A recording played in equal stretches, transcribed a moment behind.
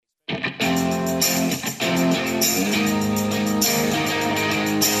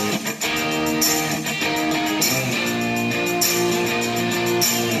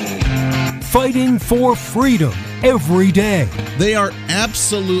fighting for freedom every day. They are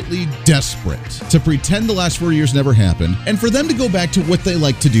absolutely desperate to pretend the last 4 years never happened and for them to go back to what they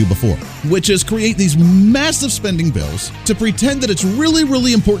like to do before, which is create these massive spending bills to pretend that it's really,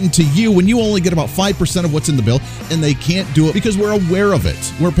 really important to you when you only get about 5% of what's in the bill, and they can't do it because we're aware of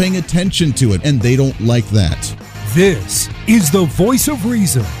it. We're paying attention to it, and they don't like that. This is the Voice of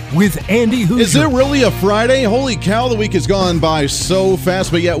Reason with Andy Hoosier. Is it really a Friday? Holy cow, the week has gone by so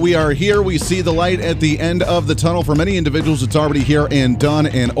fast, but yet we are here. We see the light at the end of the tunnel. For many individuals, it's already here and done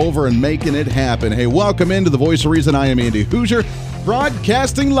and over and making it happen. Hey, welcome into the Voice of Reason. I am Andy Hoosier,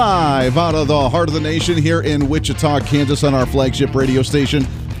 broadcasting live out of the heart of the nation here in Wichita, Kansas on our flagship radio station.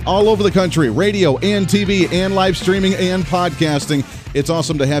 All over the country, radio and TV and live streaming and podcasting. It's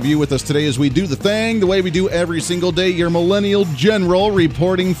awesome to have you with us today as we do the thing the way we do every single day. Your Millennial General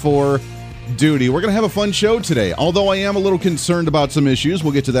reporting for duty. We're going to have a fun show today, although I am a little concerned about some issues.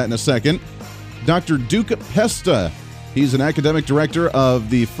 We'll get to that in a second. Dr. Duke Pesta, he's an academic director of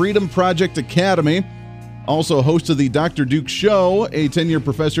the Freedom Project Academy, also host of the Dr. Duke Show, a 10-year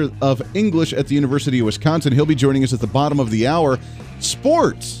professor of English at the University of Wisconsin. He'll be joining us at the bottom of the hour.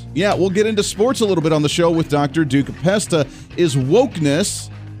 Sports. Yeah, we'll get into sports a little bit on the show with Dr. Duke Pesta. Is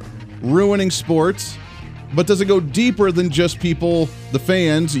wokeness ruining sports? But does it go deeper than just people, the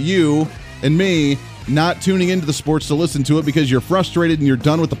fans, you and me, not tuning into the sports to listen to it because you're frustrated and you're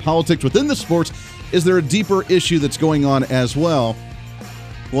done with the politics within the sports? Is there a deeper issue that's going on as well?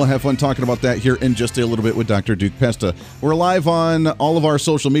 We'll have fun talking about that here in just a little bit with Dr. Duke Pesta. We're live on all of our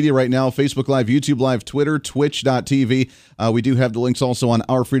social media right now, Facebook Live, YouTube Live, Twitter, Twitch.tv. We do have the links also on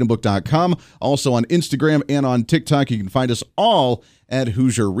ourfreedombook.com, also on Instagram and on TikTok. You can find us all at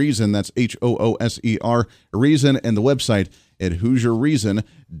Hoosier Reason. That's HOOSER Reason, and the website at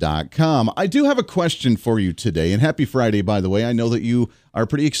HoosierReason.com. I do have a question for you today, and happy Friday, by the way. I know that you are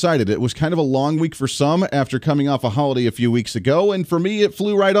pretty excited. It was kind of a long week for some after coming off a holiday a few weeks ago, and for me, it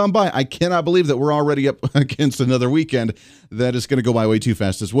flew right on by. I cannot believe that we're already up against another weekend that is going to go by way too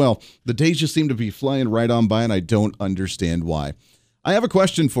fast as well. The days just seem to be flying right on by, and I don't understand why. I have a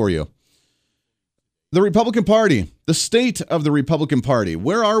question for you. The Republican Party, the state of the Republican Party,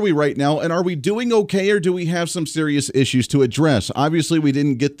 where are we right now, and are we doing okay, or do we have some serious issues to address? Obviously, we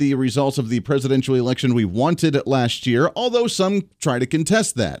didn't get the results of the presidential election we wanted last year, although some try to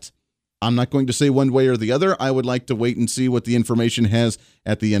contest that. I'm not going to say one way or the other. I would like to wait and see what the information has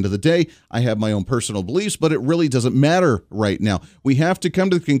at the end of the day. I have my own personal beliefs, but it really doesn't matter right now. We have to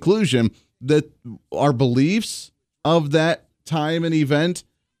come to the conclusion that our beliefs of that time and event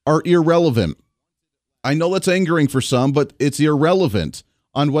are irrelevant. I know that's angering for some, but it's irrelevant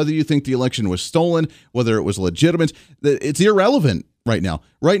on whether you think the election was stolen, whether it was legitimate. It's irrelevant right now.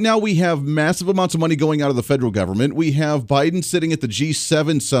 Right now, we have massive amounts of money going out of the federal government. We have Biden sitting at the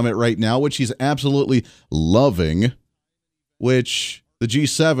G7 summit right now, which he's absolutely loving, which the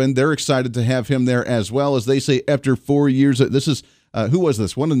G7, they're excited to have him there as well, as they say after 4 years. This is who was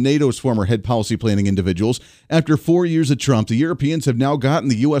this? One of NATO's former head policy planning individuals. After 4 years of Trump, the Europeans have now gotten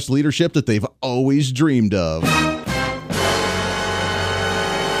the U.S. leadership that they've always dreamed of.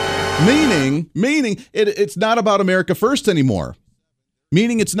 Meaning it's not about America first anymore.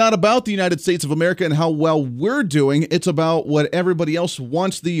 Meaning it's not about the United States of America and how well we're doing. It's about what everybody else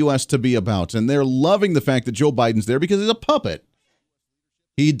wants the U.S. to be about. And they're loving the fact that Joe Biden's there because he's a puppet.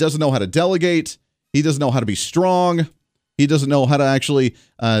 He doesn't know how to delegate. He doesn't know how to be strong. He doesn't know how to actually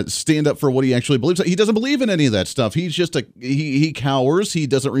stand up for what he actually believes. He doesn't believe in any of that stuff. He's just he cowers. He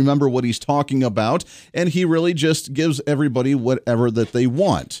doesn't remember what he's talking about, and he really just gives everybody whatever that they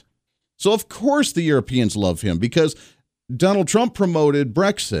want. So of course the Europeans love him because Donald Trump promoted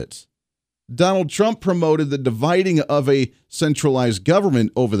Brexit. Donald Trump promoted the dividing of a centralized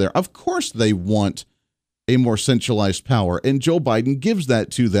government over there. Of course they want a more centralized power. And Joe Biden gives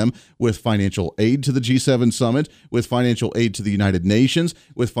that to them with financial aid to the G7 summit, with financial aid to the United Nations,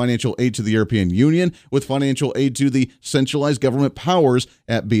 with financial aid to the European Union, with financial aid to the centralized government powers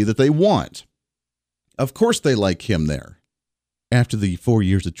at B that they want. Of course they like him there. After the 4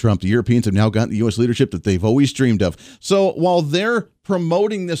 years of Trump, the Europeans have now gotten the U.S. leadership that they've always dreamed of. So while they're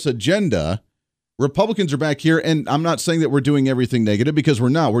promoting this agenda, Republicans are back here, and I'm not saying that we're doing everything negative because we're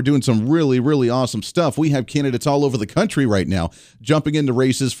not. We're doing some really, really awesome stuff. We have candidates all over the country right now jumping into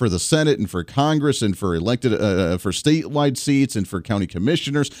races for the Senate and for Congress and for elected for statewide seats and for county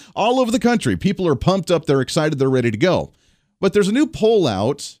commissioners all over the country. People are pumped up. They're excited. They're ready to go. But there's a new poll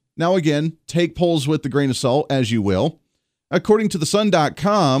out. Now, again, take polls with the grain of salt, as you will. According to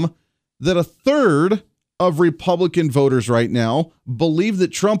thesun.com, that a third of Republican voters right now believe that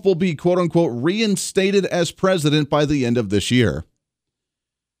Trump will be, quote unquote, reinstated as president by the end of this year.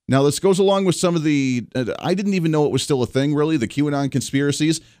 Now, this goes along with some of the, I didn't even know it was still a thing, really, the QAnon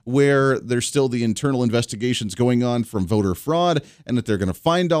conspiracies, where there's still the internal investigations going on from voter fraud, and that they're going to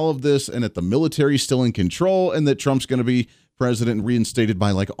find all of this, and that the military's still in control, and that Trump's going to be president and reinstated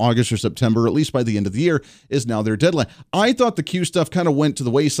by like August or September, at least by the end of the year, is now their deadline. I thought the Q stuff kind of went to the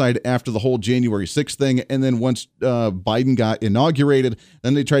wayside after the whole January 6th thing, and then once Biden got inaugurated,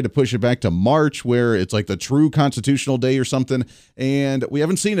 then they tried to push it back to March, where it's like the true constitutional day or something, and we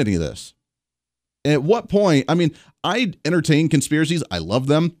haven't seen any of this. At what point, I mean, I entertain conspiracies. I love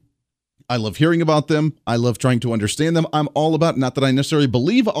them. I love hearing about them. I love trying to understand them. I'm all about, not that I necessarily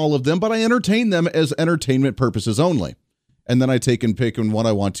believe all of them, but I entertain them as entertainment purposes only. And then I take and pick on what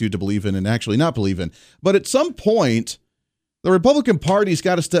I want to believe in and actually not believe in. But at some point, the Republican Party's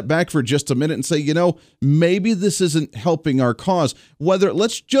got to step back for just a minute and say, you know, maybe this isn't helping our cause. Whether,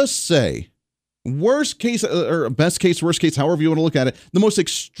 let's just say, worst case or best case, worst case, however you want to look at it, the most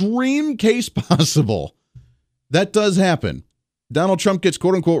extreme case possible, that does happen. Donald Trump gets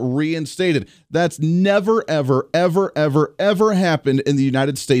quote unquote reinstated. That's never, ever, ever, ever, ever happened in the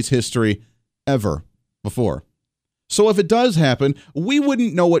United States history ever before. So if it does happen, we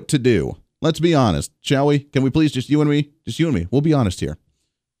wouldn't know what to do. Let's be honest, shall we? Can we please, just you and me? Just you and me. We'll be honest here.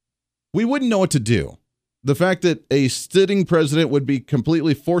 We wouldn't know what to do. The fact that a sitting president would be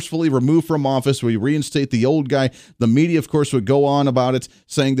completely forcefully removed from office, we reinstate the old guy. The media, of course, would go on about it,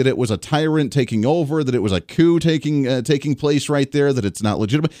 saying that it was a tyrant taking over, that it was a coup taking place right there, that it's not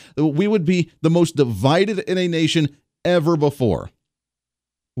legitimate. We would be the most divided in a nation ever before.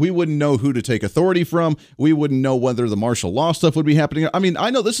 We wouldn't know who to take authority from. We wouldn't know whether the martial law stuff would be happening. I mean, I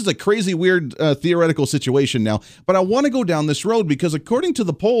know this is a crazy, weird, theoretical situation now, but I want to go down this road because according to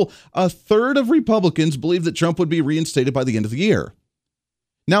the poll, a third of Republicans believe that Trump would be reinstated by the end of the year.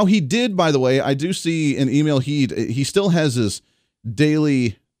 Now, he did, by the way, I do see an email. He still has his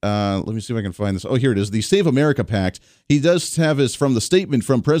daily, let me see if I can find this. Oh, here it is. The Save America Pact. He does have his from the statement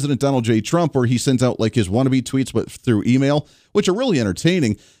from President Donald J. Trump, where he sends out like his wannabe tweets, but through email, which are really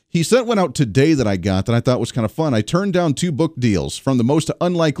entertaining. He sent one out today that I got that I thought was kind of fun. I turned down 2 book deals from the most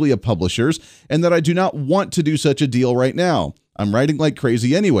unlikely of publishers, and that I do not want to do such a deal right now. I'm writing like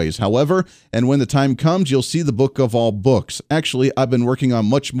crazy anyways. However, and when the time comes, you'll see the book of all books. Actually, I've been working on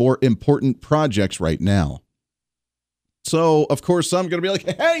much more important projects right now. So, of course, some are going to be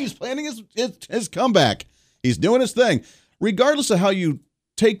like, hey, he's planning his comeback. He's doing his thing. Regardless of how you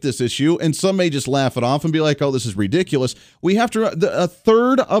take this issue, and some may just laugh it off and be like, oh, this is ridiculous. We have to, a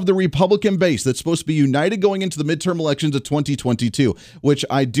third of the Republican base that's supposed to be united going into the midterm elections of 2022, which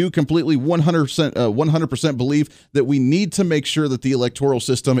I do completely 100% believe that we need to make sure that the electoral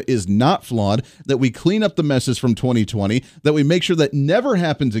system is not flawed, that we clean up the messes from 2020, that we make sure that never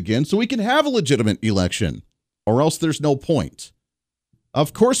happens again so we can have a legitimate election, or else there's no point.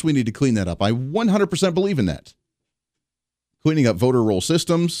 Of course we need to clean that up. I 100% believe in that. Cleaning up voter roll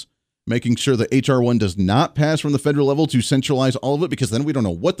systems, making sure that H.R. 1 does not pass from the federal level to centralize all of it, because then we don't know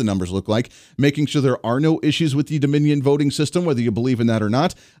what the numbers look like, making sure there are no issues with the Dominion voting system, whether you believe in that or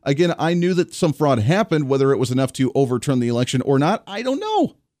not. Again, I knew that some fraud happened. Whether it was enough to overturn the election or not, I don't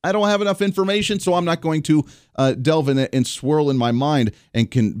know. I don't have enough information, so I'm not going to delve in it and swirl in my mind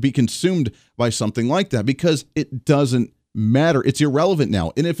and can be consumed by something like that, because it doesn't matter. It's irrelevant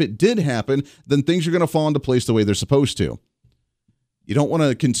now. And if it did happen, then things are going to fall into place the way they're supposed to. You don't want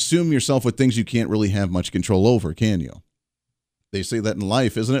to consume yourself with things you can't really have much control over, can you? They say that in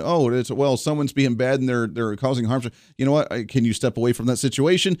life, isn't it? Oh, it's, well, someone's being bad and they're causing harm. You know what? Can you step away from that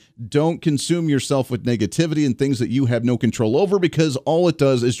situation? Don't consume yourself with negativity and things that you have no control over, because all it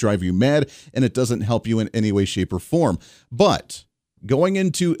does is drive you mad, and it doesn't help you in any way, shape, or form. But going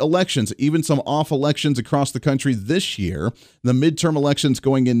into elections, even some off elections across the country this year, the midterm elections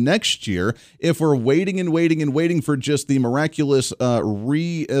going in next year, if we're waiting and waiting and waiting for just the miraculous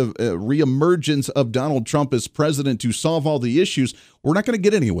reemergence of Donald Trump as president to solve all the issues, we're not going to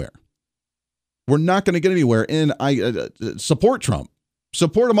get anywhere. We're not going to get anywhere. And I support Trump.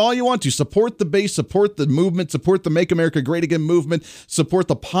 Support him all you want to. Support the base, support the movement, support the Make America Great Again movement, support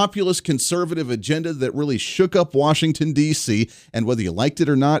the populist conservative agenda that really shook up Washington, D.C., and whether you liked it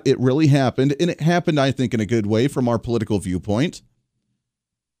or not, it really happened. And it happened, I think, in a good way from our political viewpoint.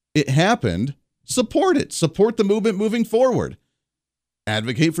 It happened. Support it. Support the movement moving forward.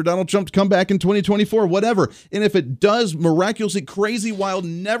 Advocate for Donald Trump to come back in 2024, whatever. And if it does miraculously, crazy, wild,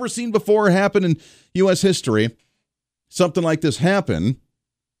 never seen before happen in U.S. history, something like this happen,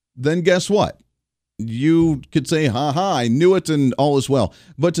 then guess what? You could say, I knew it and all is well.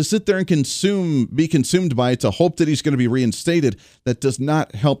 But to sit there and be consumed by it, to hope that he's going to be reinstated, that does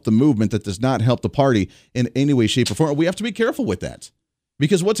not help the movement, that does not help the party in any way, shape, or form. We have to be careful with that,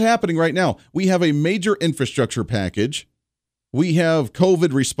 Because what's happening right now, we have a major infrastructure package. We have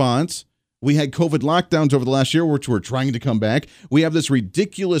COVID response. We had COVID lockdowns over the last year, which we're trying to come back. We have this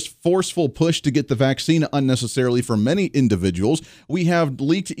ridiculous, forceful push to get the vaccine unnecessarily for many individuals. We have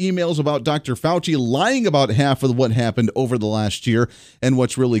leaked emails about Dr. Fauci lying about half of what happened over the last year and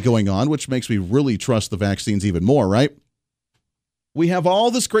what's really going on, which makes me really trust the vaccines even more, right? We have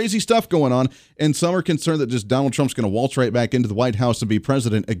all this crazy stuff going on, and some are concerned that just Donald Trump's going to waltz right back into the White House and be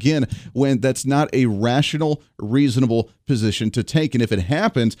president again, when that's not a rational, reasonable position to take. And if it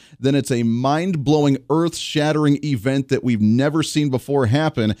happens, then it's a mind-blowing, earth-shattering event that we've never seen before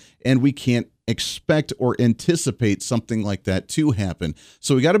happen, and we can't expect or anticipate something like that to happen.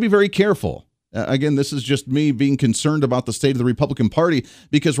 So we got to be very careful. Again, this is just me being concerned about the state of the Republican Party,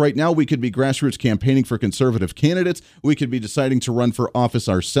 because right now we could be grassroots campaigning for conservative candidates. We could be deciding to run for office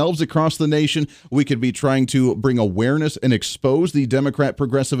ourselves across the nation. We could be trying to bring awareness and expose the Democrat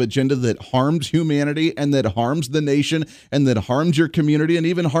progressive agenda that harms humanity and that harms the nation and that harms your community and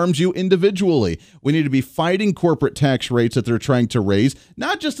even harms you individually. We need to be fighting corporate tax rates that they're trying to raise,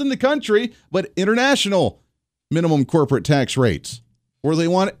 not just in the country, but international minimum corporate tax rates, where they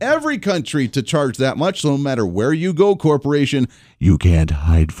want every country to charge that much. So no matter where you go, corporation, you can't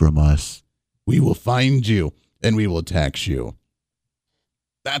hide from us. We will find you and we will tax you.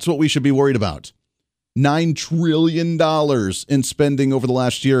 That's what we should be worried about. $9 trillion in spending over the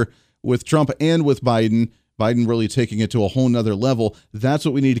last year with Trump and with Biden. Biden really taking it to a whole nother level. That's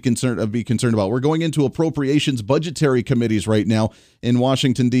what we need to be concerned about. We're going into appropriations budgetary committees right now in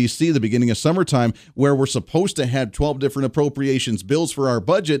Washington, D.C., the beginning of summertime, where we're supposed to have 12 different appropriations bills for our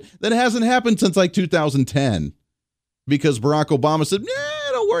budget. That hasn't happened since like 2010, because Barack Obama said,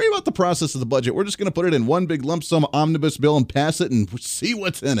 don't worry about the process of the budget. We're just going to put it in one big lump sum omnibus bill and pass it and see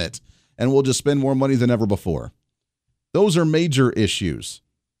what's in it. And we'll just spend more money than ever before. Those are major issues.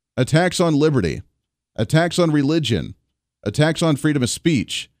 Attacks on liberty. Attacks on religion, attacks on freedom of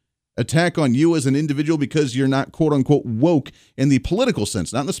speech, attack on you as an individual because you're not, quote unquote, woke in the political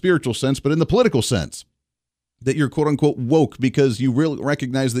sense, not in the spiritual sense, but in the political sense, that you're, quote unquote, woke because you really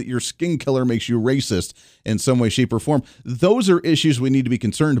recognize that your skin color makes you racist in some way, shape, or form. Those are issues we need to be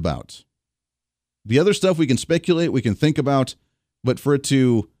concerned about. The other stuff we can speculate, we can think about, but for it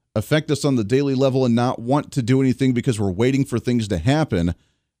to affect us on the daily level and not want to do anything because we're waiting for things to happen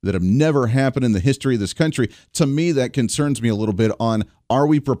that have never happened in the history of this country, to me, that concerns me a little bit on, are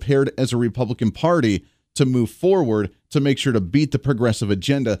we prepared as a Republican Party to move forward to make sure to beat the progressive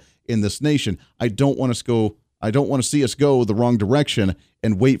agenda in this nation? I don't want to see us go the wrong direction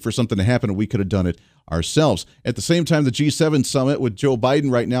and wait for something to happen, and we could have done it ourselves. At the same time, the G7 summit with Joe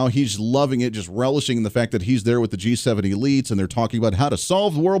Biden right now, he's loving it, just relishing in the fact that he's there with the G7 elites, and they're talking about how to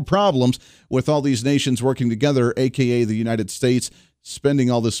solve world problems with all these nations working together, aka the United States, spending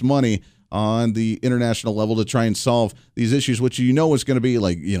all this money on the international level to try and solve these issues, which you know is going to be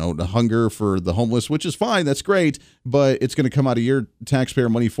like, the hunger for the homeless, which is fine. That's great. But it's going to come out of your taxpayer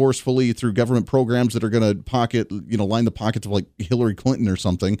money forcefully through government programs that are going to line the pockets of like Hillary Clinton or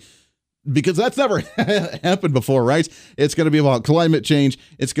something, because that's never happened before, right? It's going to be about climate change.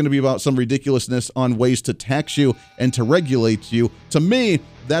 It's going to be about some ridiculousness on ways to tax you and to regulate you. To me,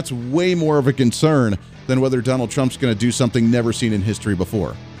 that's way more of a concern than whether Donald Trump's going to do something never seen in history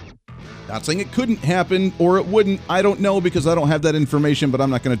before. Not saying it couldn't happen or it wouldn't. I don't know, because I don't have that information, but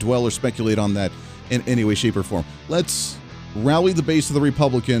I'm not going to dwell or speculate on that in any way, shape, or form. Let's rally the base of the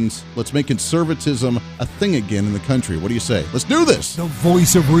Republicans. Let's make conservatism a thing again in the country. What do you say? Let's do this. The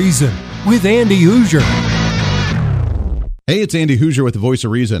Voice of Reason with Andy Hoosier. Hey, it's Andy Hoosier with the Voice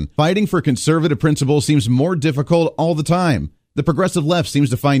of Reason. Fighting for conservative principles seems more difficult all the time. The progressive left seems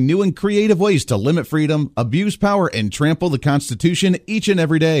to find new and creative ways to limit freedom, abuse power, and trample the Constitution each and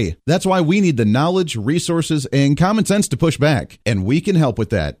every day. That's why we need the knowledge, resources, and common sense to push back, and we can help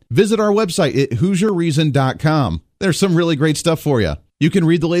with that. Visit our website at HoosierReason.com. There's some really great stuff for you. You can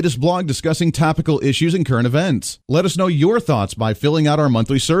read the latest blog discussing topical issues and current events. Let us know your thoughts by filling out our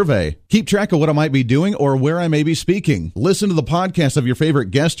monthly survey. Keep track of what I might be doing or where I may be speaking. Listen to the podcast of your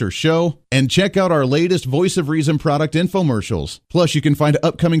favorite guest or show, and check out our latest Voice of Reason product infomercials. Plus, you can find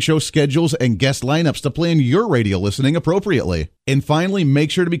upcoming show schedules and guest lineups to plan your radio listening appropriately. And finally,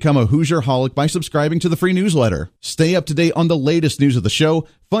 make sure to become a Hoosier-holic by subscribing to the free newsletter. Stay up to date on the latest news of the show,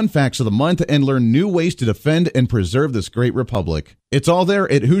 fun facts of the month, and learn new ways to defend and preserve this great republic. It's all there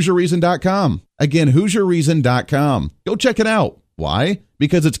at HoosierReason.com. Again, HoosierReason.com. Go check it out. Why?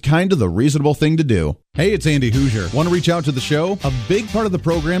 Because it's kind of the reasonable thing to do. Hey, it's Andy Hoosier. Want to reach out to the show? A big part of the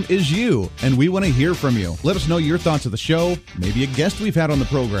program is you, and we want to hear from you. Let us know your thoughts of the show, maybe a guest we've had on the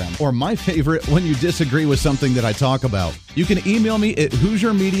program, or my favorite, when you disagree with something that I talk about. You can email me at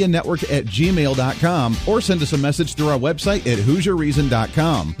HoosierMediaNetwork@gmail.com or send us a message through our website at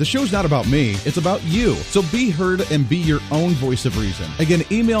HoosierReason.com. The show's not about me, it's about you. So be heard and be your own voice of reason. Again,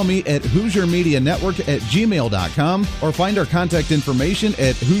 email me at HoosierMediaNetwork@gmail.com or find our contact information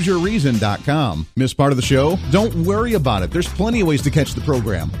at HoosierReason.com. Miss part of the show? Don't worry about it. There's plenty of ways to catch the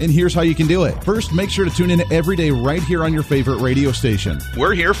program, and here's how you can do it. First, make sure to tune in every day right here on your favorite radio station.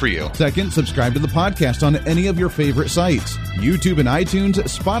 We're here for you. Second, subscribe to the podcast on any of your favorite sites. YouTube and iTunes,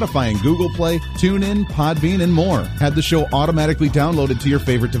 Spotify and Google Play, TuneIn, Podbean, and more. Have the show automatically downloaded to your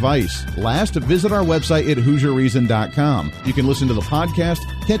favorite device. Last, visit our website at HoosierReason.com. You can listen to the podcast,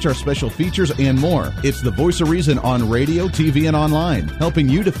 catch our special features, and more. It's the voice of reason on radio, TV, and online, helping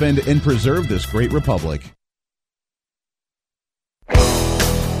you defend and preserve this great republic.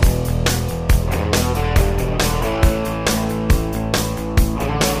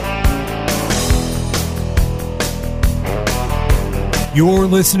 You're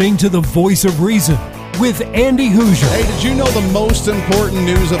listening to the Voice of Reason with Andy Hoosier. Hey, did you know the most important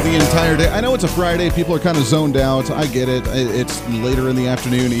news of the entire day? I know it's a Friday. People are kind of zoned out. I get it. It's later in the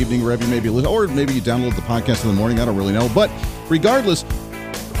afternoon, evening, wherever you may be listening. Or maybe you download the podcast in the morning. I don't really know. But regardless,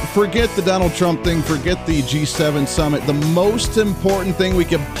 forget the Donald Trump thing. Forget the G7 summit. The most important thing we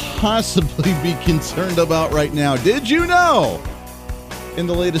could possibly be concerned about right now. Did you know? In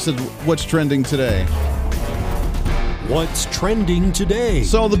the latest of what's trending today. What's trending today?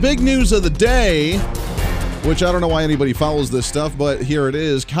 So the big news of the day, which I don't know why anybody follows this stuff, but here it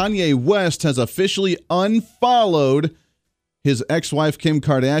is. Kanye West has officially unfollowed his ex-wife Kim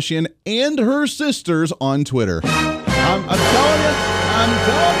Kardashian and her sisters on Twitter. I'm telling you.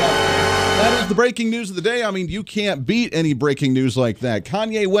 That is the breaking news of the day. I mean, you can't beat any breaking news like that.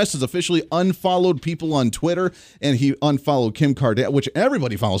 Kanye West has officially unfollowed people on Twitter, and he unfollowed Kim Kardashian, which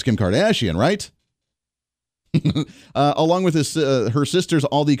everybody follows Kim Kardashian, right? Along with her sisters,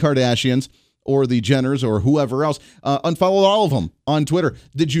 all the Kardashians or the Jenners or whoever else, unfollowed all of them on Twitter.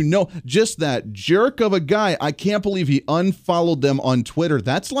 Did you know? Just that jerk of a guy, I can't believe he unfollowed them on Twitter.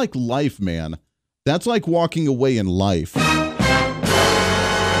 That's like life, man. That's like walking away in life.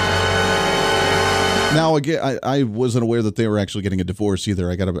 Now, again, I wasn't aware that they were actually getting a divorce either.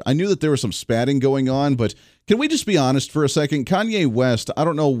 I knew that there was some spatting going on, but can we just be honest for a second? Kanye West, I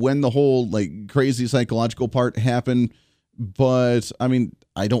don't know when the whole crazy psychological part happened, but I mean,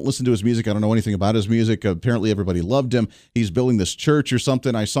 I don't listen to his music. I don't know anything about his music. Apparently, everybody loved him. He's building this church or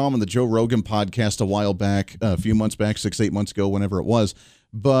something. I saw him on the Joe Rogan podcast a while back, a few months back, 6-8 months ago, whenever it was.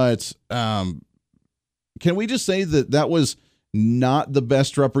 But can we just say that was not the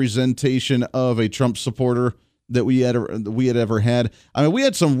best representation of a Trump supporter that we had ever had? I mean, we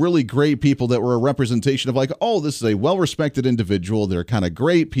had some really great people that were a representation of this is a well-respected individual. They're kind of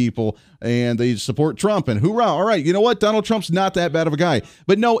great people, and they support Trump, and hoorah. All right, you know what? Donald Trump's not that bad of a guy.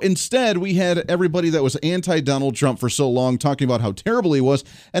 But no, instead, we had everybody that was anti-Donald Trump for so long talking about how terrible he was,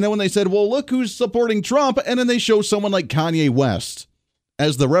 and then when they said, well, look who's supporting Trump, and then they show someone like Kanye West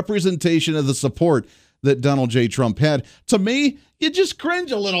as the representation of the support that Donald J. Trump had. To me, you just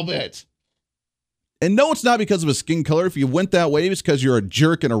cringe a little bit. And no, it's not because of his skin color. If you went that way, it's because you're a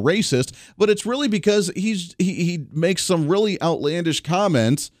jerk and a racist. But it's really because he makes some really outlandish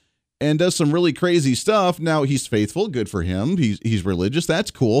comments and does some really crazy stuff. Now, he's faithful. Good for him. He's religious.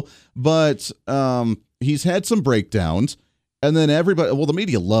 That's cool. But he's had some breakdowns. And then the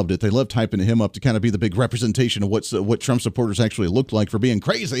media loved it. They loved typing him up to kind of be the big representation of what Trump supporters actually looked like for being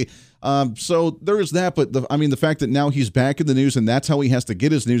crazy. So there is that. But the fact that now he's back in the news and that's how he has to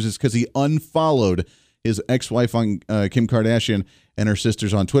get his news is because he unfollowed his ex-wife on Kim Kardashian and her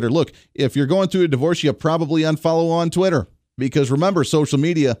sisters on Twitter. Look, if you're going through a divorce, you probably unfollow on Twitter because remember, social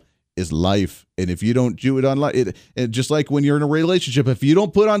media is life. And if you don't do it online, it just like when you're in a relationship, if you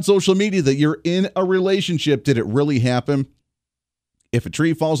don't put on social media that you're in a relationship, did it really happen? If a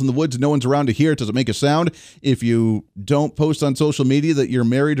tree falls in the woods and no one's around to hear it, does it make a sound? If you don't post on social media that you're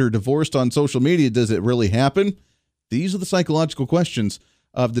married or divorced on social media, does it really happen? These are the psychological questions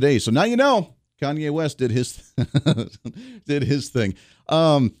of the day. So now you know Kanye West did his thing.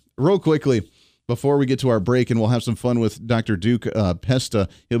 Real quickly, before we get to our break, and we'll have some fun with Dr. Duke Pesta.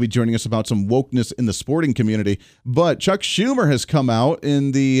 He'll be joining us about some wokeness in the sporting community. But Chuck Schumer has come out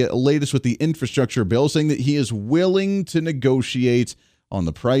in the latest with the infrastructure bill, saying that he is willing to negotiate on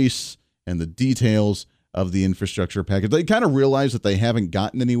the price and the details of the infrastructure package. They kind of realize that they haven't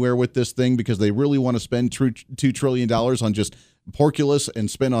gotten anywhere with this thing because they really want to spend $2 trillion on just porculus and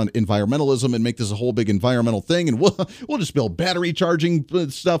spin on environmentalism and make this a whole big environmental thing. And we'll just build battery charging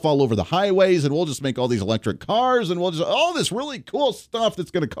stuff all over the highways, and we'll just make all these electric cars, and we'll just all this really cool stuff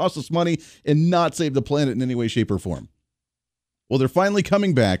that's going to cost us money and not save the planet in any way, shape, or form. Well, they're finally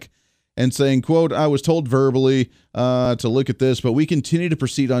coming back and saying, quote, I was told verbally to look at this, but we continue to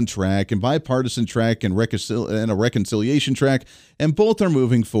proceed on track and bipartisan track and a reconciliation track, and both are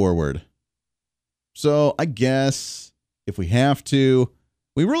moving forward. So I guess if we have to,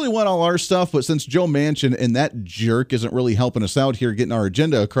 we really want all our stuff, but since Joe Manchin and that jerk isn't really helping us out here getting our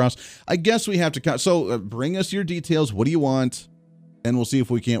agenda across, I guess we have to. So bring us your details. What do you want? And we'll see if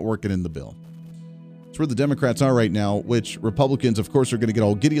we can't work it in the bill. It's where the Democrats are right now, which Republicans, of course, are going to get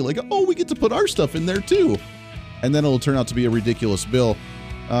all giddy like, oh, we get to put our stuff in there, too. And then it'll turn out to be a ridiculous bill.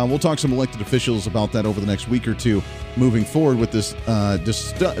 We'll talk to some elected officials about that over the next week or two, moving forward with this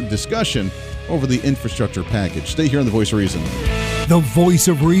discussion over the infrastructure package. Stay here on The Voice of Reason. The Voice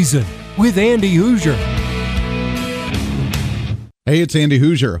of Reason with Andy Hoosier. Hey, it's Andy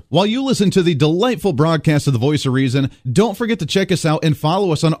Hoosier. While you listen to the delightful broadcast of The Voice of Reason, don't forget to check us out and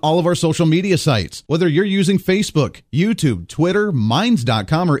follow us on all of our social media sites. Whether you're using Facebook, YouTube, Twitter,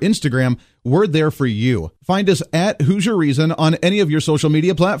 Minds.com, or Instagram, we're there for you. Find us at Hoosier Reason on any of your social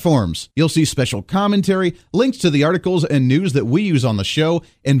media platforms. You'll see special commentary, links to the articles and news that we use on the show,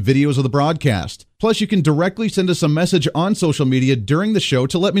 and videos of the broadcast. Plus, you can directly send us a message on social media during the show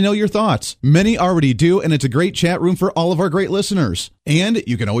to let me know your thoughts. Many already do, and it's a great chat room for all of our great listeners. And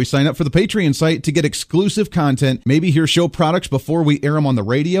you can always sign up for the Patreon site to get exclusive content, maybe hear show products before we air them on the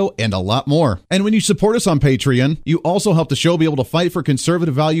radio, and a lot more. And when you support us on Patreon, you also help the show be able to fight for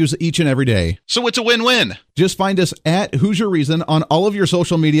conservative values each and every day. So it's a win-win. Just find us at Hoosier Reason on all of your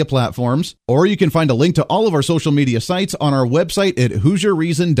social media platforms, or you can find a link to all of our social media sites on our website at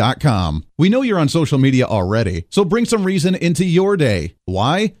HoosierReason.com. We know you're on social media already, so bring some reason into your day.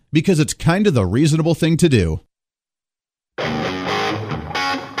 Why? Because it's kind of the reasonable thing to do.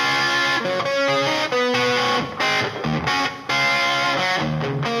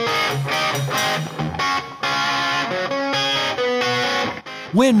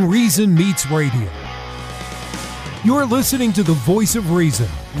 When Reason Meets Radio. You're listening to The Voice of Reason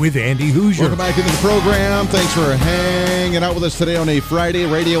with Andy Hoosier. Welcome back into the program. Thanks for hanging out with us today on a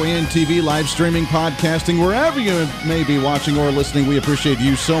Friday, radio and TV, live streaming, podcasting, wherever you may be watching or listening. We appreciate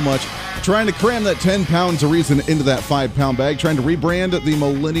you so much. Trying to cram that 10 pounds of reason into that 5-pound bag, trying to rebrand the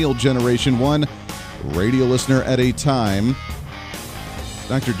millennial generation, one radio listener at a time.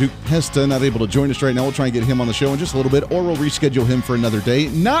 Dr. Duke Pesta not able to join us right now. We'll try and get him on the show in just a little bit, or we'll reschedule him for another day.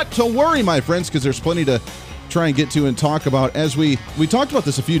 Not to worry, my friends, because there's plenty to try and get to and talk about. As we talked about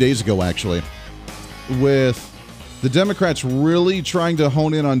this a few days ago, actually, with the Democrats really trying to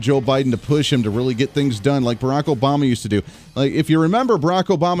hone in on Joe Biden to push him to really get things done like Barack Obama used to do. Like, if you remember, Barack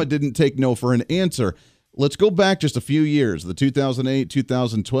Obama didn't take no for an answer. Let's go back just a few years, the 2008,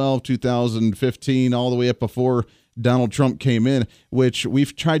 2012, 2015, all the way up before Donald Trump came in, which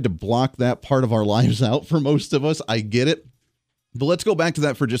we've tried to block that part of our lives out for most of us. I get it. But let's go back to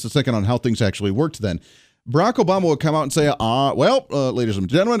that for just a second on how things actually worked then. Barack Obama would come out and say, ladies and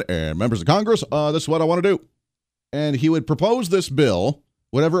gentlemen and members of Congress, this is what I want to do. And he would propose this bill,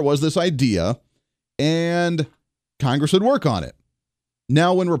 whatever it was, this idea, and Congress would work on it.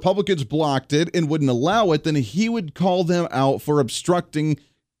 Now, when Republicans blocked it and wouldn't allow it, then he would call them out for obstructing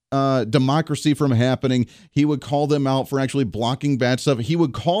democracy from happening. He would call them out for actually blocking bad stuff. He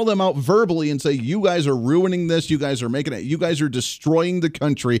would call them out verbally and say, you guys are ruining this. You guys are making it. You guys are destroying the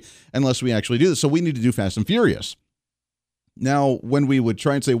country unless we actually do this. So we need to do Fast and Furious. Now, when we would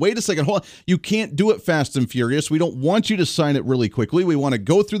try and say, wait a second, hold on, you can't do it fast and furious. We don't want you to sign it really quickly. We want to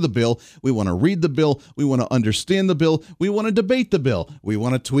go through the bill. We want to read the bill. We want to understand the bill. We want to debate the bill. We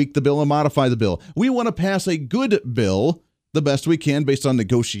want to tweak the bill and modify the bill. We want to pass a good bill the best we can based on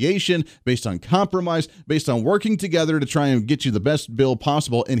negotiation, based on compromise, based on working together to try and get you the best bill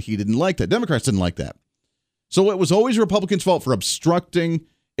possible. And he didn't like that. Democrats didn't like that. So it was always Republicans' fault for obstructing.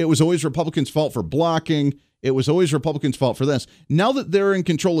 It was always Republicans' fault for blocking. It was always Republicans' fault for this. Now that they're in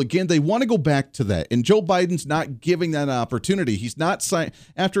control again, they want to go back to that. And Joe Biden's not giving that opportunity. He's not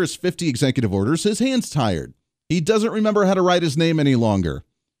after his 50 executive orders, his hand's tired. He doesn't remember how to write his name any longer.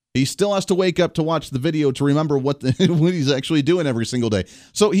 He still has to wake up to watch the video to remember what he's actually doing every single day.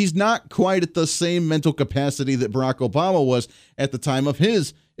 So he's not quite at the same mental capacity that Barack Obama was at the time of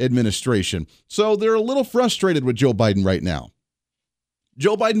his administration. So they're a little frustrated with Joe Biden right now.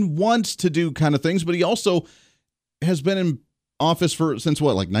 Joe Biden wants to do kind of things, but he also has been in office since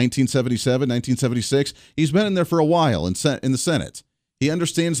what, like 1977, 1976? He's been in there for a while in the Senate. He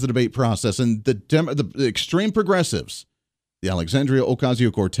understands the debate process, and the extreme progressives The Alexandria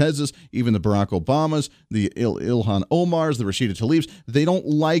Ocasio-Cortezes, even the Barack Obamas, the Ilhan Omars, the Rashida Tlaibs, they don't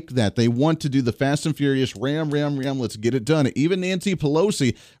like that. They want to do the fast and furious ram, let's get it done. Even Nancy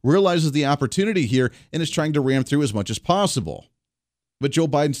Pelosi realizes the opportunity here and is trying to ram through as much as possible. But Joe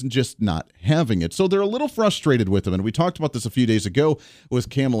Biden's just not having it. So they're a little frustrated with him. And we talked about this a few days ago with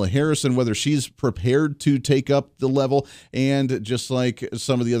Kamala Harris and whether she's prepared to take up the level. And just like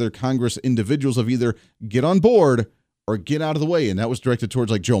some of the other Congress individuals have either get on board or get out of the way. And that was directed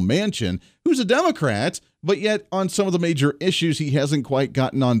towards like Joe Manchin, who's a Democrat, but yet on some of the major issues, he hasn't quite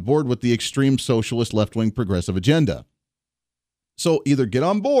gotten on board with the extreme socialist left-wing progressive agenda. So either get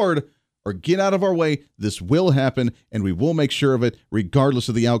on board or get out of our way. This will happen, and we will make sure of it, regardless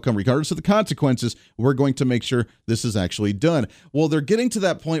of the outcome, regardless of the consequences. We're going to make sure this is actually done. Well, they're getting to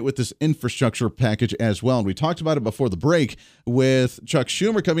that point with this infrastructure package as well, and we talked about it before the break with Chuck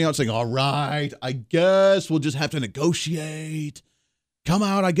Schumer coming out saying, all right, I guess we'll just have to negotiate. Come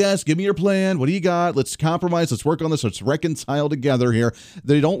out, I guess. Give me your plan. What do you got? Let's compromise. Let's work on this. Let's reconcile together here.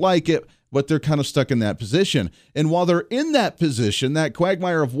 They don't like it, but they're kind of stuck in that position. And while they're in that position, that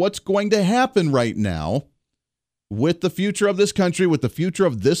quagmire of what's going to happen right now with the future of this country, with the future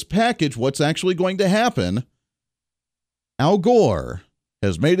of this package, what's actually going to happen, Al Gore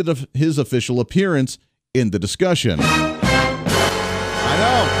has made it his official appearance in the discussion. I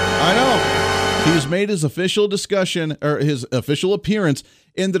know. He's made his official discussion or his official appearance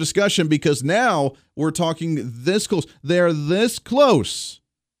in the discussion because now we're talking this close. They're this close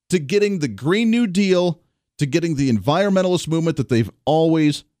to getting the Green New Deal, to getting the environmentalist movement that they've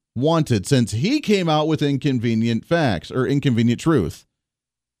always wanted since he came out with Inconvenient Facts or Inconvenient Truth.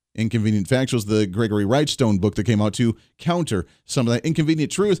 Inconvenient Facts was the Gregory Wrightstone book that came out to counter some of that. Inconvenient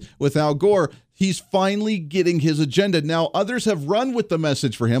Truth with Al Gore. He's finally getting his agenda. Now, others have run with the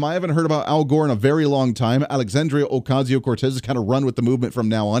message for him. I haven't heard about Al Gore in a very long time. Alexandria Ocasio-Cortez has kind of run with the movement from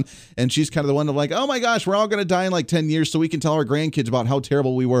now on, and she's kind of the one of like, oh my gosh, we're all going to die in like 10 years so we can tell our grandkids about how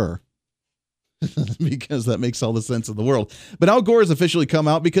terrible we were. Because that makes all the sense in the world. But Al Gore has officially come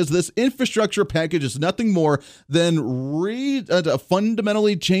out because this infrastructure package is nothing more than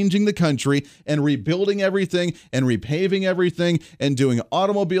fundamentally changing the country and rebuilding everything and repaving everything and doing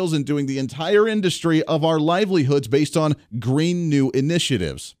automobiles and doing the entire industry of our livelihoods based on green new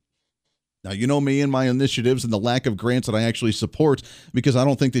initiatives. Now, you know me and my initiatives and the lack of grants that I actually support because I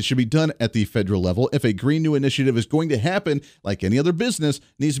don't think they should be done at the federal level. If a Green New Initiative is going to happen, like any other business, it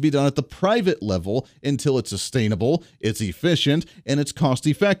needs to be done at the private level until it's sustainable, it's efficient, and it's cost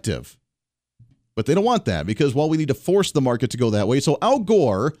effective. But they don't want that because, well, we need to force the market to go that way. So Al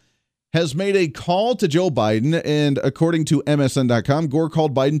Gore has made a call to Joe Biden, and according to MSN.com, Gore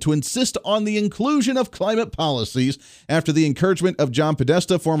called Biden to insist on the inclusion of climate policies after the encouragement of John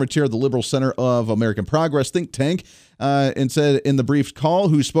Podesta, former chair of the Liberal Center of American Progress think tank, and said in the brief call,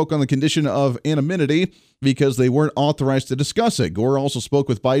 who spoke on the condition of anonymity because they weren't authorized to discuss it. Gore also spoke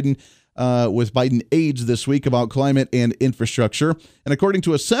with Biden aides this week about climate and infrastructure. And according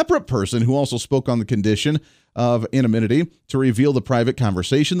to a separate person who also spoke on the condition of anonymity to reveal the private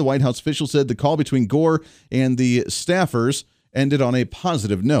conversation, the White House official said the call between Gore and the staffers ended on a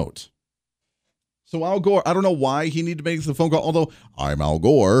positive note. So Al Gore, I don't know why he needed to make the phone call, although I'm Al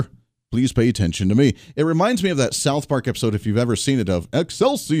Gore. Please pay attention to me. It reminds me of that South Park episode, if you've ever seen it, of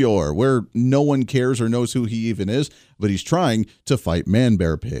Excelsior, where no one cares or knows who he even is, but he's trying to fight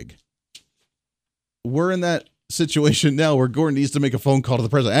Man-Bear-Pig. We're in that situation now where Gore needs to make a phone call to the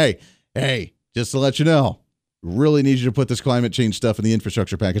president. Hey, just to let you know, really need you to put this climate change stuff in the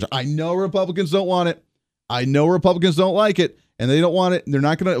infrastructure package. I know Republicans don't want it. I know Republicans don't like it, and they don't want it, and they're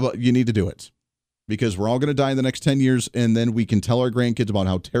not going to. Well, you need to do it because we're all going to die in the next 10 years, and then we can tell our grandkids about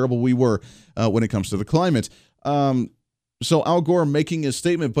how terrible we were when it comes to the climate. So Al Gore making his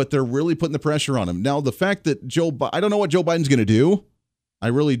statement, but they're really putting the pressure on him. Now, the fact that I don't know what Joe Biden's going to do. I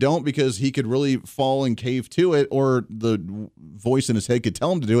really don't, because he could really fall and cave to it, or the voice in his head could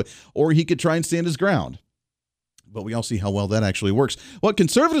tell him to do it, or he could try and stand his ground. But we all see how well that actually works. What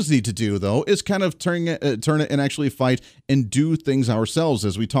conservatives need to do, though, is kind of turn it and actually fight and do things ourselves,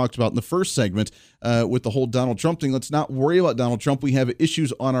 as we talked about in the first segment with the whole Donald Trump thing. Let's not worry about Donald Trump. We have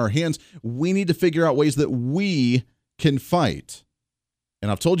issues on our hands. We need to figure out ways that we can fight. And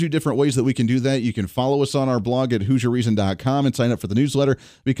I've told you different ways that we can do that. You can follow us on our blog at HoosierReason.com and sign up for the newsletter,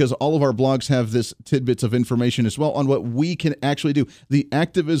 because all of our blogs have this tidbits of information as well on what we can actually do. The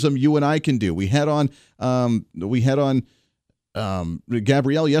activism you and I can do. We had on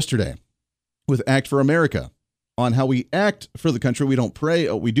Gabrielle yesterday with Act for America on how we act for the country. We don't pray.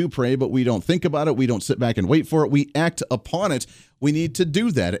 We do pray, but we don't think about it. We don't sit back and wait for it. We act upon it. We need to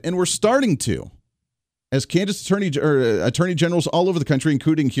do that, and we're starting to. as Kansas attorney generals all over the country,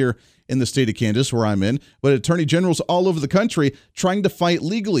 including here in the state of Kansas, where I'm in, but attorney generals all over the country trying to fight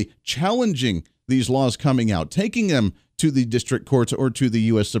legally, challenging these laws coming out, taking them to the district courts or to the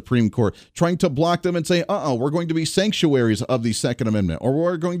U.S. Supreme Court, trying to block them and say, we're going to be sanctuaries of the Second Amendment, or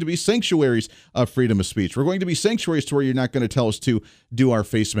we're going to be sanctuaries of freedom of speech. We're going to be sanctuaries to where you're not going to tell us to do our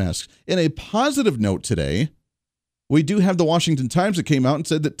face masks. In a positive note today, we do have the Washington Times that came out and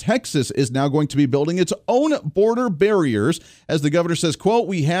said that Texas is now going to be building its own border barriers, as the governor says, quote,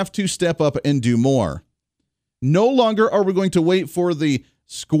 we have to step up and do more. No longer are we going to wait for the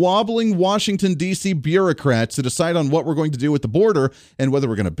squabbling Washington, D.C. bureaucrats to decide on what we're going to do with the border and whether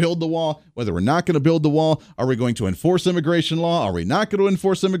we're going to build the wall, whether we're not going to build the wall. Are we going to enforce immigration law? Are we not going to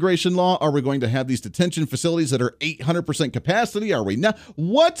enforce immigration law? Are we going to have these detention facilities that are 800% capacity? Are we not?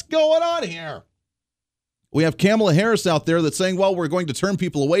 What's going on here? We have Kamala Harris out there that's saying, well, we're going to turn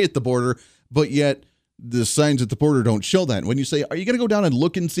people away at the border, but yet the signs at the border don't show that. When you say, are you going to go down and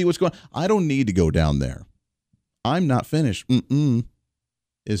look and see what's going on? I don't need to go down there. I'm not finished.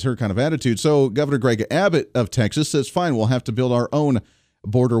 Is her kind of attitude. So Governor Greg Abbott of Texas says, fine, we'll have to build our own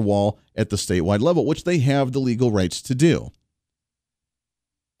border wall at the statewide level, which they have the legal rights to do.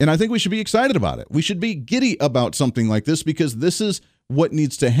 And I think we should be excited about it. We should be giddy about something like this because this is what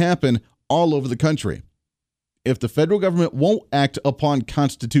needs to happen all over the country. If the federal government won't act upon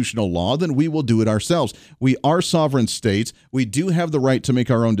constitutional law, then we will do it ourselves. We are sovereign states. We do have the right to make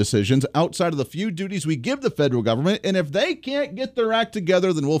our own decisions outside of the few duties we give the federal government. And if they can't get their act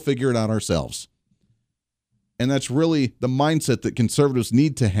together, then we'll figure it out ourselves. And that's really the mindset that conservatives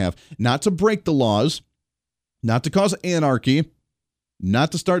need to have, not to break the laws, not to cause anarchy,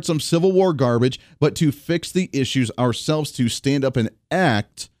 not to start some Civil War garbage, but to fix the issues ourselves, to stand up and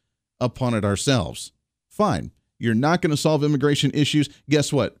act upon it ourselves. Fine. You're not going to solve immigration issues.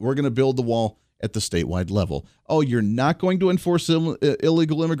 Guess what? We're going to build the wall at the statewide level. Oh, you're not going to enforce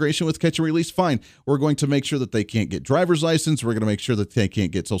illegal immigration with catch and release? Fine. We're going to make sure that they can't get driver's license. We're going to make sure that they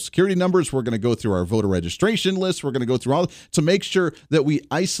can't get social security numbers. We're going to go through our voter registration list. We're going to go through all to make sure that we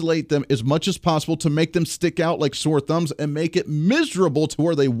isolate them as much as possible to make them stick out like sore thumbs and make it miserable to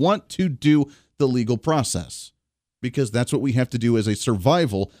where they want to do the legal process. Because that's what we have to do as a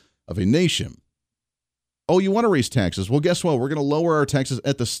survival of a nation. Oh, you want to raise taxes? Well, guess what? We're going to lower our taxes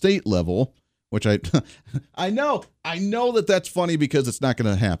at the state level, which I know that that's funny because it's not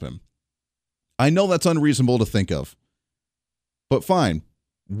going to happen. I know that's unreasonable to think of. But fine.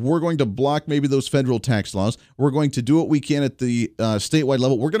 We're going to block maybe those federal tax laws. We're going to do what we can at the statewide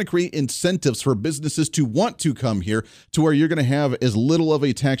level. We're going to create incentives for businesses to want to come here to where you're going to have as little of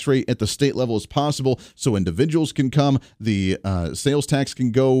a tax rate at the state level as possible so individuals can come. The sales tax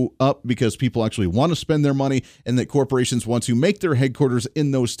can go up because people actually want to spend their money and that corporations want to make their headquarters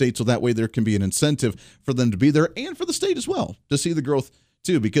in those states so that way there can be an incentive for them to be there and for the state as well to see the growth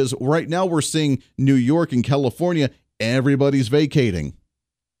too. Because right now we're seeing New York and California, everybody's vacating.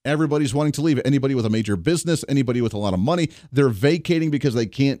 Everybody's wanting to leave. Anybody with a major business, anybody with a lot of money, they're vacating because they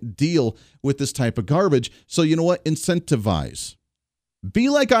can't deal with this type of garbage. So you know what? Incentivize. Be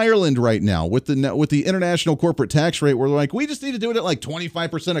like Ireland right now with the international corporate tax rate where they're like, we just need to do it at like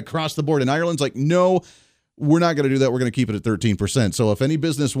 25% across the board. And Ireland's like, no, we're not going to do that. We're going to keep it at 13%. So if any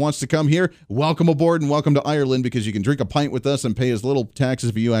business wants to come here, welcome aboard and welcome to Ireland because you can drink a pint with us and pay as little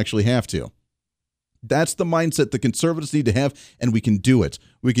taxes if you actually have to. That's the mindset the conservatives need to have, and we can do it.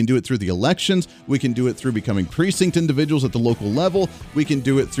 We can do it through the elections. We can do it through becoming precinct individuals at the local level. We can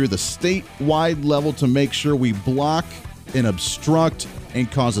do it through the statewide level to make sure we block and obstruct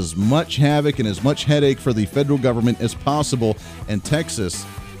and cause as much havoc and as much headache for the federal government as possible. And Texas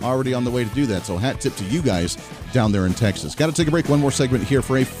already on the way to do that. So hat tip to you guys down there in Texas. Got to take a break. One more segment here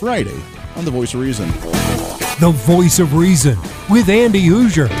for a Friday on The Voice of Reason. The Voice of Reason with Andy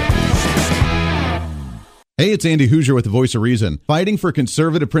Hoosier. Hey, it's Andy Hoosier with The Voice of Reason. Fighting for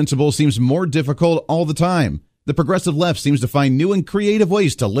conservative principles seems more difficult all the time. The progressive left seems to find new and creative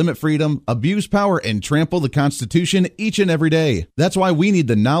ways to limit freedom, abuse power, and trample the Constitution each and every day. That's why we need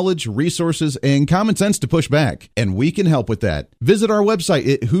the knowledge, resources, and common sense to push back. And we can help with that. Visit our website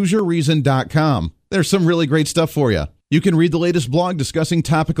at HoosierReason.com. There's some really great stuff for you. You can read the latest blog discussing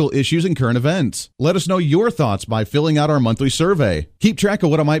topical issues and current events. Let us know your thoughts by filling out our monthly survey. Keep track of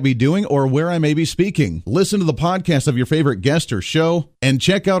what I might be doing or where I may be speaking. Listen to the podcast of your favorite guest or show. And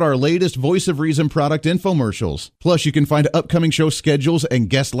check out our latest Voice of Reason product infomercials. Plus, you can find upcoming show schedules and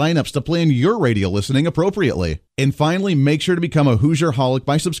guest lineups to plan your radio listening appropriately. And finally, make sure to become a Hoosier-holic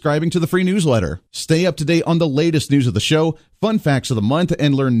by subscribing to the free newsletter. Stay up to date on the latest news of the show, fun facts of the month,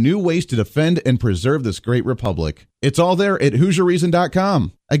 and learn new ways to defend and preserve this great republic. It's all there at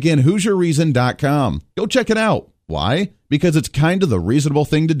HoosierReason.com. Again, HoosierReason.com. Go check it out. Why? Because it's kind of the reasonable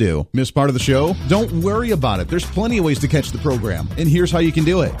thing to do. Miss part of the show? Don't worry about it. There's plenty of ways to catch the program. And here's how you can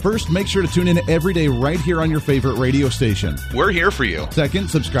do it. First, make sure to tune in every day right here on your favorite radio station. We're here for you. Second,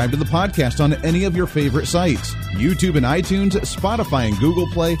 subscribe to the podcast on any of your favorite sites. YouTube and iTunes, Spotify and Google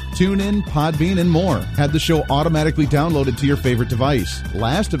Play, TuneIn, Podbean, and more. Have the show automatically downloaded to your favorite device.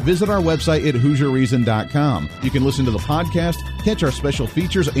 Last, visit our website at HoosierReason.com. You can listen to the podcast, catch our special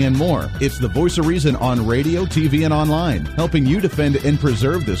features, and more. It's the Voice of Reason on radio, TV, and online, helping you defend and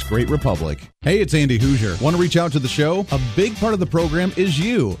preserve this great republic. Hey, it's Andy Hoosier. Want to reach out to the show? A big part of the program is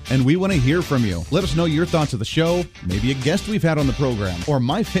you, and we want to hear from you. Let us know your thoughts of the show, maybe a guest we've had on the program, or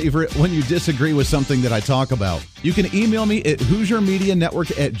my favorite, when you disagree with something that I talk about. You can email me at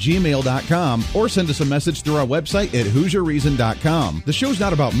HoosierMediaNetwork@gmail.com or send us a message through our website at HoosierReason.com. The show's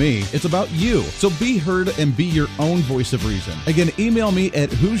not about me, it's about you. So be heard and be your own voice of reason. Again, email me at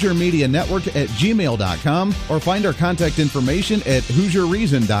HoosierMediaNetwork@gmail.com or find our contact information at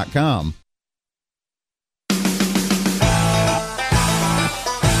HoosierReason.com.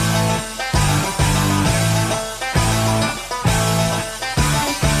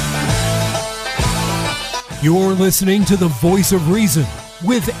 You're listening to the Voice of Reason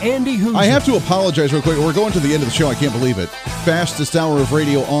with Andy Hoosier. I have to apologize real quick. We're going to the end of the show. I can't believe it. Fastest hour of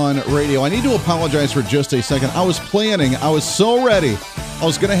radio on radio. I need to apologize for just a second. I was so ready. I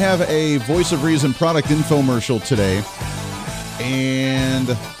was going to have a Voice of Reason product infomercial today,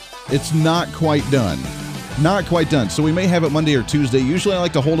 and it's not quite done. Not quite done. So we may have it Monday or Tuesday. Usually I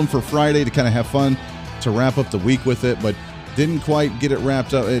like to hold them for Friday to kind of have fun, to wrap up the week with it, but didn't quite get it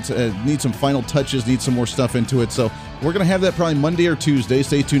wrapped up. It needs some final touches, needs some more stuff into it. So we're going to have that probably Monday or Tuesday.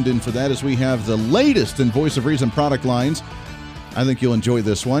 Stay tuned in for that as we have the latest in Voice of Reason product lines. I think you'll enjoy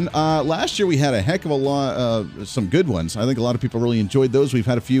this one. Last year we had a heck of a lot, some good ones. I think a lot of people really enjoyed those. We've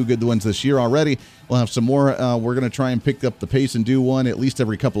had a few good ones this year already. We'll have some more. We're going to try and pick up the pace and do one at least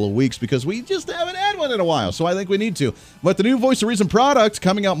every couple of weeks because we just haven't had one in a while. So I think we need to. But the new Voice of Reason product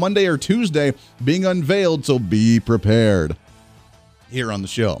coming out Monday or Tuesday being unveiled, so be prepared. Here on the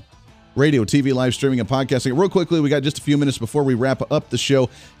show. Radio, TV, live streaming, and podcasting. Real quickly, we got just a few minutes before we wrap up the show.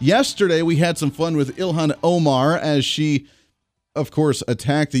 Yesterday, we had some fun with Ilhan Omar as she, of course,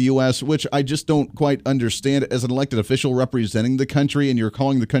 attacked the U.S., which I just don't quite understand. As an elected official representing the country and you're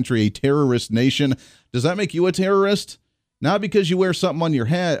calling the country a terrorist nation, does that make you a terrorist? Not because you wear something on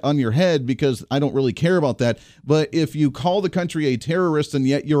your head, because I don't really care about that. But if you call the country a terrorist and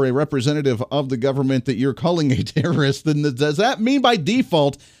yet you're a representative of the government that you're calling a terrorist, then does that mean by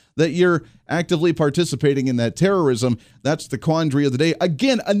default that you're actively participating in that terrorism? That's the quandary of the day.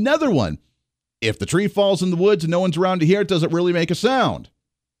 Again, another one. If the tree falls in the woods and no one's around to hear it, does it really make a sound?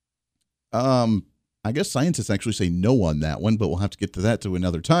 I guess scientists actually say no on that one, but we'll have to get to that to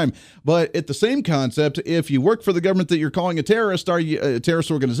another time. But at the same concept, if you work for the government that you're calling a terrorist, are you a terrorist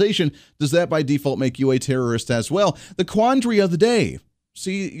organization, does that by default make you a terrorist as well? The quandary of the day.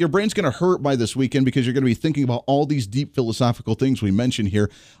 See, your brain's going to hurt by this weekend because you're going to be thinking about all these deep philosophical things we mentioned here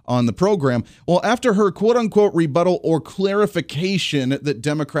on the program. Well, after her quote-unquote rebuttal or clarification that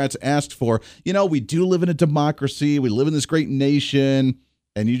Democrats asked for, we do live in a democracy, we live in this great nation,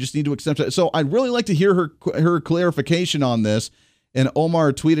 and you just need to accept it. So I'd really like to hear her clarification on this. And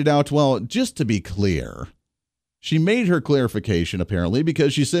Omar tweeted out, well, just to be clear, she made her clarification apparently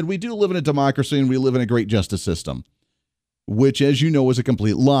because she said we do live in a democracy and we live in a great justice system, which, as you know, is a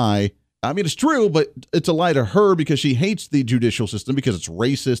complete lie. I mean, it's true, but it's a lie to her because she hates the judicial system because it's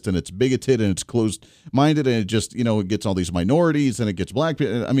racist and it's bigoted and it's closed-minded and it just, it gets all these minorities and it gets black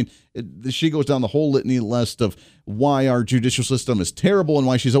people. I mean, she goes down the whole litany list of why our judicial system is terrible and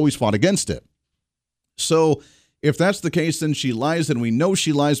why she's always fought against it. So if that's the case, then she lies, and we know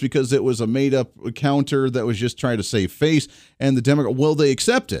she lies because it was a made-up counter that was just trying to save face, and the Democrat, will they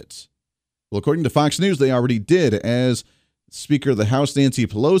accept it? Well, according to Fox News, they already did, as Speaker of the House Nancy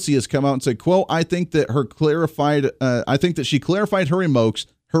Pelosi has come out and said, quote, I think that she clarified her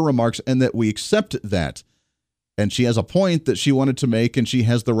remarks and that we accept that. And she has a point that she wanted to make, and she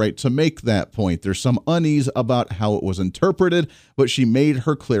has the right to make that point. There's some unease about how it was interpreted, but she made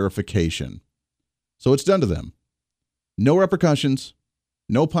her clarification. So it's done to them. No repercussions,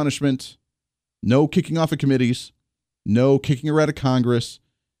 no punishment, no kicking off of committees, no kicking her out of Congress,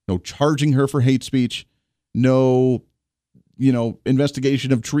 no charging her for hate speech, no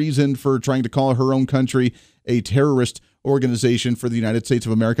investigation of treason for trying to call her own country a terrorist organization for the United States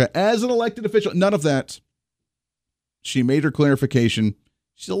of America as an elected official. None of that. She made her clarification.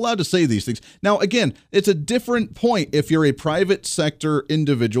 She's allowed to say these things. Now, again, it's a different point if you're a private sector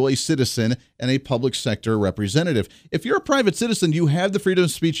individual, a citizen, and a public sector representative. If you're a private citizen, you have the freedom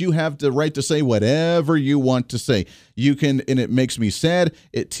of speech. You have the right to say whatever you want to say. You can, and it makes me sad.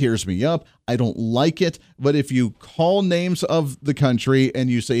 It tears me up. I don't like it. But if you call names of the country and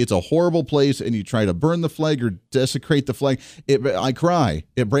you say it's a horrible place and you try to burn the flag or desecrate the flag, I cry.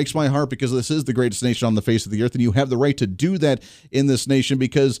 It breaks my heart because this is the greatest nation on the face of the earth, and you have the right to do that in this nation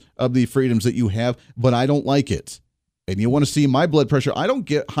because of the freedoms that you have, but I don't like it. And you want to see my blood pressure. I don't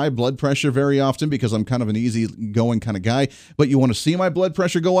get high blood pressure very often because I'm kind of an easygoing kind of guy, but you want to see my blood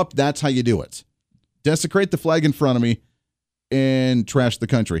pressure go up, that's how you do it. Desecrate the flag in front of me and trash the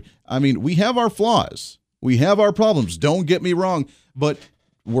country. I mean, we have our flaws. We have our problems. Don't get me wrong, but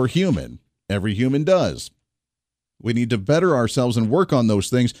we're human. Every human does. We need to better ourselves and work on those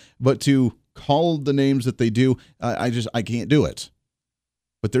things, but to call the names that they do, I can't do it.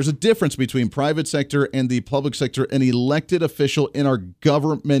 But there's a difference between private sector and the public sector, an elected official in our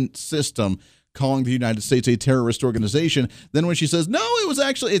government system calling the United States a terrorist organization. Then when she says, no, it was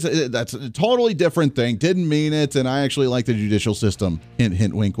actually, that's a totally different thing. Didn't mean it. And I actually like the judicial system. Hint,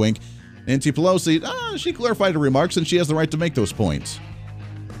 hint, wink, wink. Nancy Pelosi, she clarified her remarks and she has the right to make those points.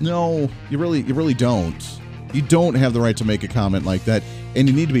 No, you really don't. You don't have the right to make a comment like that. And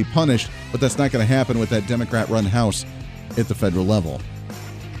you need to be punished. But that's not going to happen with that Democrat-run House at the federal level.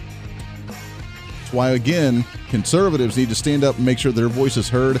 That's why, again, conservatives need to stand up and make sure their voice is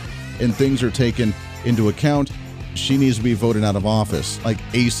heard and things are taken into account. She needs to be voted out of office, like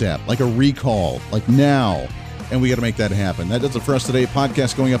ASAP, like a recall, like now. And we got to make that happen. That does it for us today.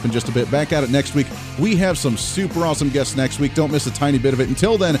 Podcast going up in just a bit. Back at it next week. We have some super awesome guests next week. Don't miss a tiny bit of it.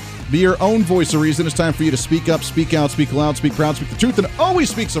 Until then, be your own voice of reason. It's time for you to speak up, speak out, speak loud, speak proud, speak the truth, and always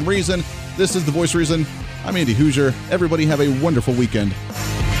speak some reason. This is The Voice of Reason. I'm Andy Hoosier. Everybody have a wonderful weekend.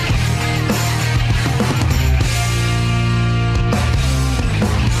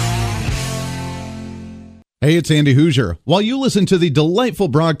 Hey, it's Andy Hoosier. While you listen to the delightful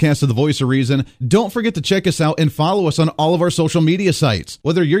broadcast of The Voice of Reason, don't forget to check us out and follow us on all of our social media sites.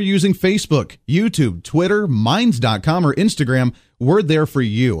 Whether you're using Facebook, YouTube, Twitter, Minds.com, or Instagram, we're there for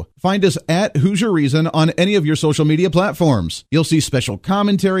you. Find us at Hoosier Reason on any of your social media platforms. You'll see special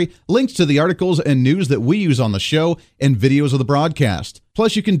commentary, links to the articles and news that we use on the show, and videos of the broadcast.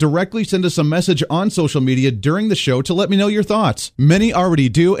 Plus, you can directly send us a message on social media during the show to let me know your thoughts. Many already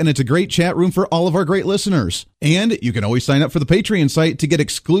do, and it's a great chat room for all of our great listeners. And you can always sign up for the Patreon site to get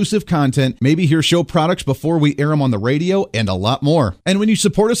exclusive content, maybe hear show products before we air them on the radio, and a lot more. And when you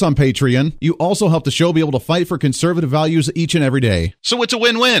support us on Patreon, you also help the show be able to fight for conservative values each and every day. So it's a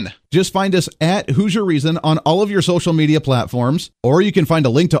win-win. Just find us at Hoosier Reason on all of your social media platforms, or you can find a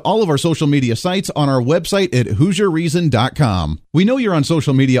link to all of our social media sites on our website at HoosierReason.com. We know you're on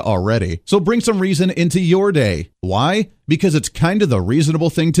social media already, so bring some reason into your day. Why? Because it's kind of the reasonable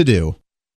thing to do.